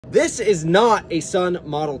This is not a Sunn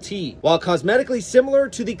Model T. While cosmetically similar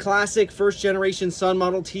to the classic first generation Sunn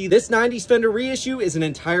Model T, this 90s Fender Reissue is an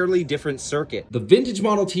entirely different circuit. The vintage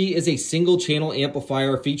Model T is a single channel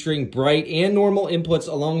amplifier featuring bright and normal inputs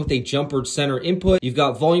along with a jumpered center input. You've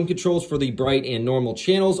got volume controls for the bright and normal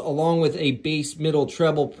channels along with a bass, middle,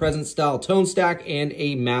 treble, present style tone stack and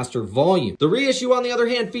a master volume. The Reissue on the other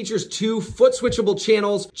hand features two foot switchable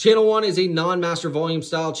channels. Channel 1 is a non-master volume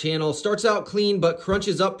style channel, starts out clean but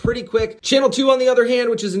crunches up pretty quick. Channel 2 on the other hand,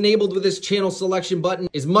 which is enabled with this channel selection button,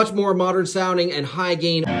 is much more modern sounding and high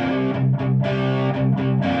gain.